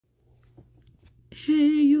Hey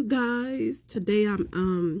you guys, today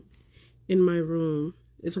I'm in my room.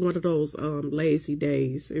 It's one of those lazy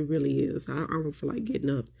days. It really is. I don't feel like getting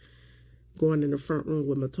up, going in the front room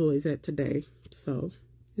with my toys at today. So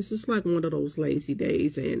it's just like one of those lazy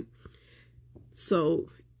days. And so,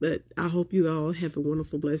 but I hope you all have a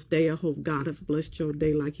wonderful, blessed day. I hope God have blessed your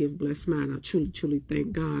day like He have blessed mine. I truly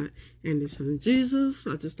thank God and His Son Jesus.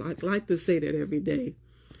 I just like to say that every day.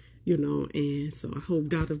 You know, and so I hope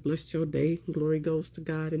God has blessed your day. Glory goes to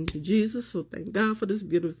God and to Jesus. So thank God for this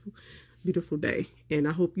beautiful day. And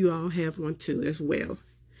I hope you all have one too as well.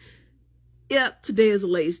 Yeah, today is a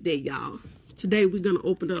lazy day, y'all. Today we're going to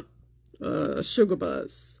open up Sugar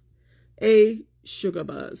Buzz. A Sugar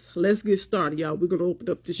Buzz. Let's get started, y'all. We're going to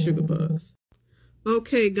open up the Sugar Buzz.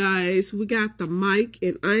 Okay, guys. We got the Mike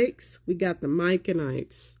and Ike's. We got the Mike and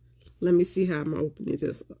Ike's. Let me see how I'm opening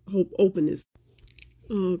this. Open this.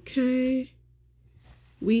 Okay,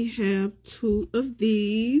 we have two of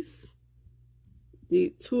these.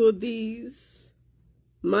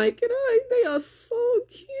 Mike and I, they are so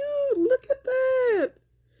cute. Look at that.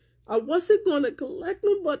 I wasn't going to collect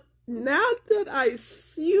them, but now that I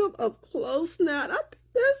see them up close now, I think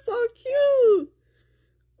they're so cute.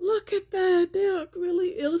 Look at that. They are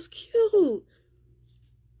really, it was cute.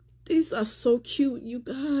 These are so cute, you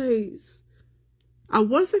guys. I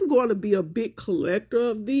wasn't going to be a big collector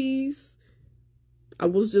of these. I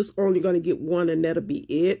was just only going to get one and that'll be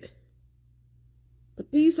it. But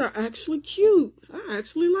these are actually cute. I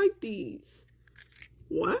actually like these.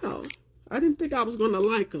 Wow. I didn't think I was going to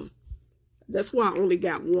like them. That's why I only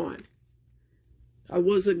got one. I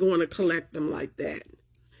wasn't going to collect them like that.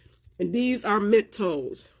 And these are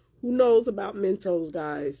Mentos. Who knows about Mentos,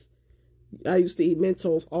 guys? I used to eat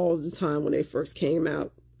Mentos all the time when they first came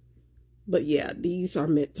out. But yeah, these are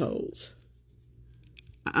Mentos.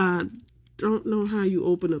 I don't know how you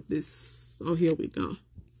open up this. Oh, here we go.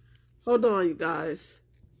 Hold on, you guys.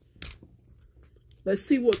 Let's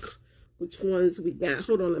see which ones we got.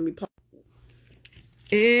 Hold on, let me pause.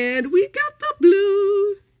 And we got the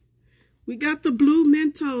blue. We got the blue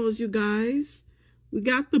Mentos, you guys. We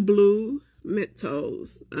got the blue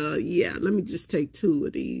Mentos. Yeah, let me just take two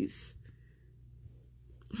of these.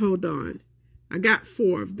 Hold on. I got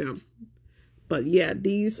 4 of them. But yeah,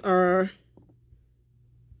 these are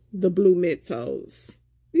the blue Mentos.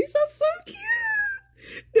 These are so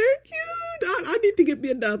cute. They're cute. I need to get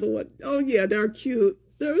me another one. Oh yeah, they're cute.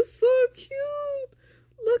 They're so cute.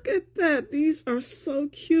 Look at that. These are so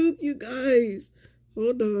cute, you guys.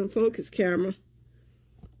 Hold on. Focus, camera.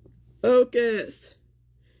 Focus.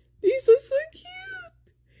 These are so cute.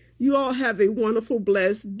 You all have a wonderful,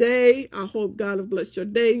 blessed day. I hope God will bless your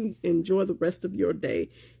day. Enjoy the rest of your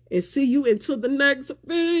day. And see you until the next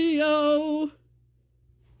video.